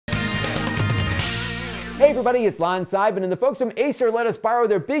Hey everybody, it's Lon.TV, and the folks from Acer let us borrow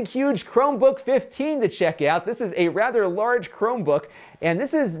their big, huge Chromebook 15 to check out. This is a rather large Chromebook, and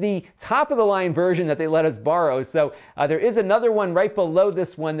this is the top-of-the-line version that they let us borrow. So there is another one right below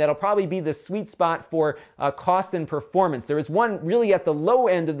this one that'll probably be the sweet spot for cost and performance. There is one really at the low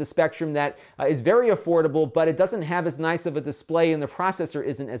end of the spectrum that is very affordable, but it doesn't have as nice of a display, and the processor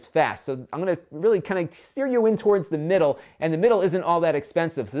isn't as fast. So I'm going to really kind of steer you in towards the middle, and the middle isn't all that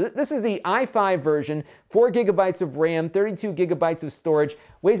expensive. So this is the i5 version. 4 gigabytes of RAM, 32 gigabytes of storage,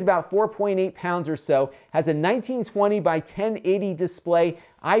 weighs about 4.8 pounds or so, has a 1920 by 1080 display,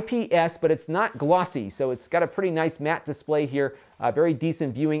 IPS, but it's not glossy, so it's got a pretty nice matte display here, very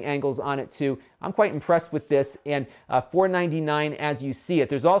decent viewing angles on it too. I'm quite impressed with this, and $499 as you see it.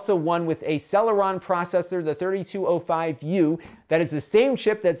 There's also one with a Celeron processor, the 3205U, that is the same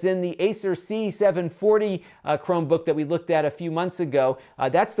chip that's in the Acer C740 Chromebook that we looked at a few months ago.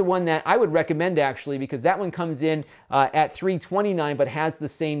 That's the one that I would recommend actually, because that one comes in at $329 but has the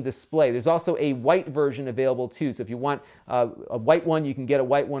same display. There's also a white version available too, so if you want a white one, you can get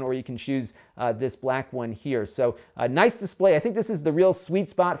a white one, or you can choose this black one here. So nice display. I think this is the real sweet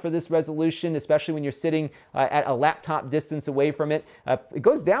spot for this resolution, especially when you're sitting at a laptop distance away from it. It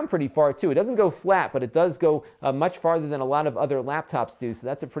goes down pretty far too. It doesn't go flat, but it does go much farther than a lot of other laptops do, so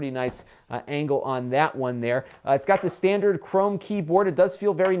that's a pretty nice angle on that one there. It's got the standard Chrome keyboard. It does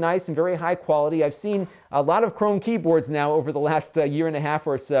feel very nice and very high quality. I've seen a lot of Chrome keyboards now over the last year and a half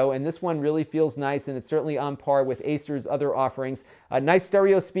or so, and this one really feels nice, and it's certainly on par with Acer's other offerings. Nice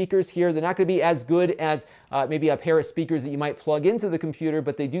stereo speakers here. They're not going to be as good as maybe a pair of speakers that you might plug into the computer,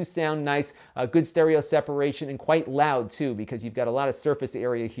 but they do sound nice, good stereo separation, and quite loud too, because you've got a lot of surface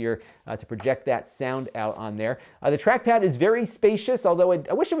area here to project that sound out on there. The trackpad is very spacious, although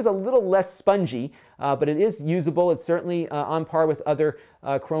I wish it was a little less spongy, but it is usable. It's certainly on par with other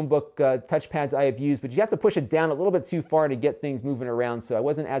Chromebook touchpads I have used, but you have to push it down a little bit too far to get things moving around, so I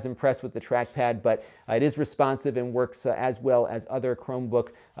wasn't as impressed with the trackpad, but it is responsive and works as well as other Chromebook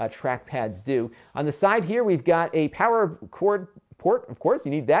trackpads do. On the side here, we've got a power cord port, of course,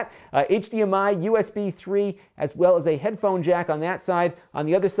 you need that, HDMI, USB 3, as well as a headphone jack on that side. On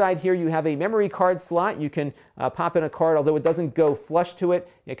the other side here, you have a memory card slot. You can pop in a card, although it doesn't go flush to it.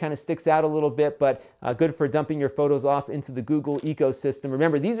 It kind of sticks out a little bit, but good for dumping your photos off into the Google ecosystem.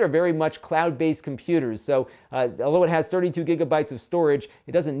 Remember, these are very much cloud-based computers, so although it has 32 gigabytes of storage,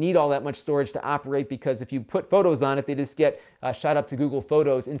 it doesn't need all that much storage to operate, because if you put photos on it, they just get shot up to Google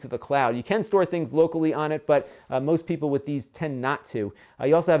Photos into the cloud. You can store things locally on it, but most people with these tend not to.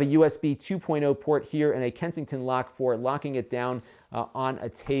 You also have a USB 2.0 port here and a Kensington lock for locking it down on a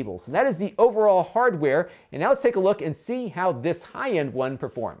table. So that is the overall hardware. And now let's take a look and see how this high-end one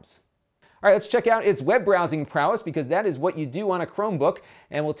performs. All right, let's check out its web browsing prowess, because that is what you do on a Chromebook.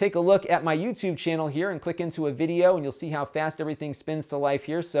 And we'll take a look at my YouTube channel here and click into a video, and you'll see how fast everything spins to life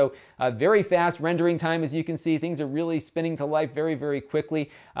here. So very fast rendering time, as you can see. Things are really spinning to life very, very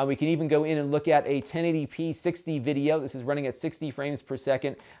quickly. We can even go in and look at a 1080p 60 video. This is running at 60 frames per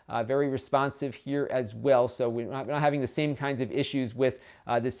second. Very responsive here as well. So we're not having the same kinds of issues with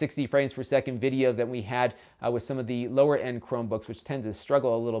the 60 frames per second video that we had with some of the lower end Chromebooks, which tend to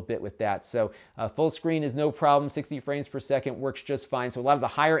struggle a little bit with that. So full screen is no problem. 60 frames per second works just fine. So a lot of the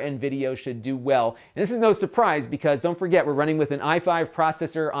higher end videos should do well. And this is no surprise, because don't forget, we're running with an i5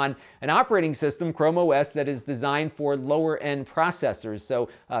 processor on an operating system, Chrome OS, that is designed for lower end processors. So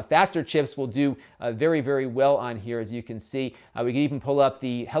faster chips will do very, very well on here, as you can see. We can even pull up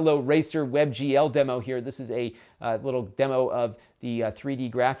the Hello Racer WebGL demo here. This is a little demo of the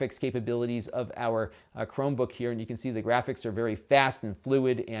 3D graphics capabilities of our Chromebook here, and you can see the graphics are very fast and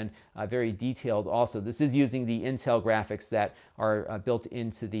fluid and very detailed also. This is using the Intel graphics that are built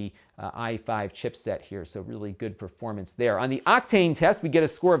into the i5 chipset here, so really good performance there. On the Octane test, we get a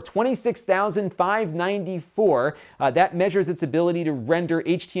score of 26,594. That measures its ability to render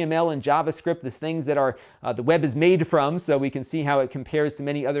HTML and JavaScript, the things that are the web is made from, so we can see how it compares to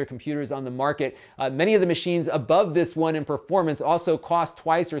many other computers on the market. Many of the machines above this one in performance also cost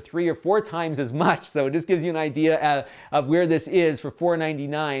twice or 3 or 4 times as much, so it just gives you an idea of where this is for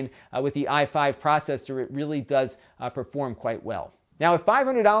 $499 with the i5 processor. It really does perform quite well. Now, if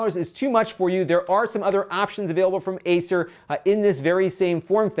 $500 is too much for you, there are some other options available from Acer in this very same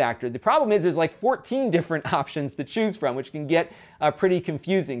form factor. The problem is there's like 14 different options to choose from, which can get pretty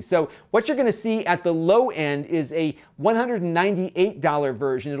confusing. So what you're going to see at the low end is a $198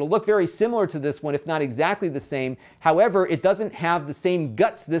 version. It'll look very similar to this one, if not exactly the same. However, it doesn't have the same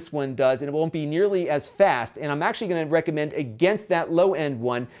guts this one does, and it won't be nearly as fast. And I'm actually going to recommend against that low end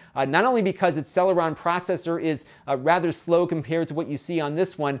one, not only because its Celeron processor is rather slow compared to what you see on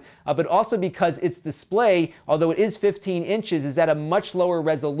this one, but also because its display, although it is 15 inches, is at a much lower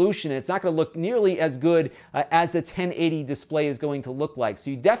resolution. It's not going to look nearly as good as the 1080 display is going to look like. So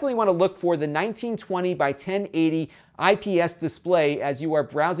you definitely want to look for the 1920 by 1080 IPS display as you are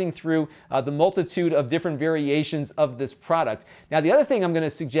browsing through the multitude of different variations of this product. Now, the other thing I'm going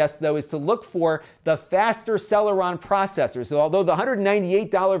to suggest, though, is to look for the faster Celeron processor. So although the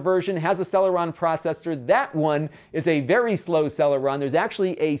 $198 version has a Celeron processor, that one is a very slow Celeron. There's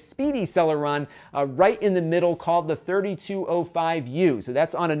actually a speedy Celeron right in the middle called the 3205U. So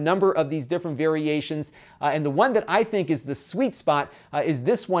that's on a number of these different variations. And the one that I think is the sweet spot is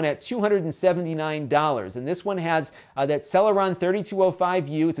this one at $279. And this one has that Celeron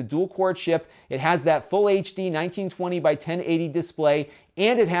 3205U. It's a dual-core chip. It has that full HD 1920 by 1080 display,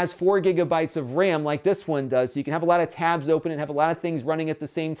 and it has 4 gigabytes of RAM like this one does, so you can have a lot of tabs open and have a lot of things running at the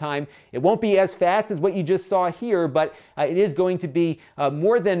same time. It won't be as fast as what you just saw here, but it is going to be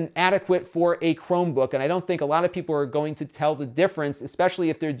more than adequate for a Chromebook, and I don't think a lot of people are going to tell the difference, especially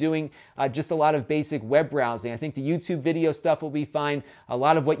if they're doing just a lot of basic web browsing. I think the YouTube video stuff will be fine. A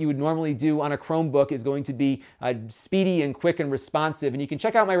lot of what you would normally do on a Chromebook is going to be speedy and quick and responsive, and you can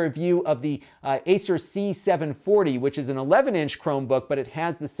check out my review of the Acer C740, which is an 11-inch Chromebook, but it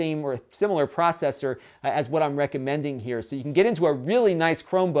has the same or similar processor as what I'm recommending here. So you can get into a really nice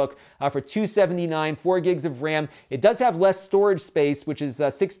Chromebook for $279, 4 gigs of RAM. It does have less storage space, which is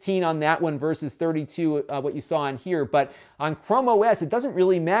 16 on that one versus 32, what you saw on here. But on Chrome OS, it doesn't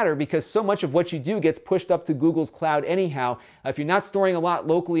really matter because so much of what you do gets pushed up to Google's cloud anyhow. If you're not storing a lot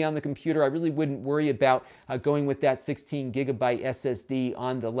locally on the computer, I really wouldn't worry about going with that 16 gigabyte SSD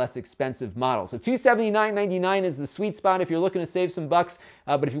on the less expensive model. So $279.99 is the sweet spot if you're looking to save some bucks.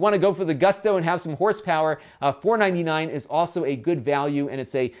 But if you want to go for the gusto and have some horsepower, $499 is also a good value, and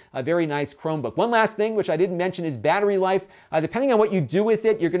it's a very nice Chromebook. One last thing, which I didn't mention, is battery life. Depending on what you do with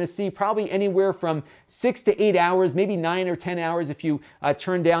it, you're going to see probably anywhere from 6 to 8 hours, maybe 9 or 10 hours if you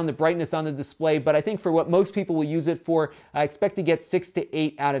turn down the brightness on the display. But I think for what most people will use it for, I expect to get 6 to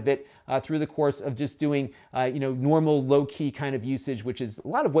 8 out of it through the course of just doing normal low-key kind of usage, which is a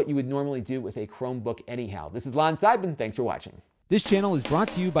lot of what you would normally do with a Chromebook anyhow. This is Lon.TV. Thanks for watching. This channel is brought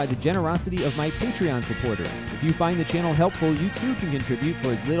to you by the generosity of my Patreon supporters. If you find the channel helpful, you too can contribute for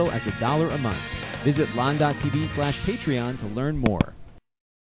as little as $1 a month. Visit Lon.TV/Patreon to learn more.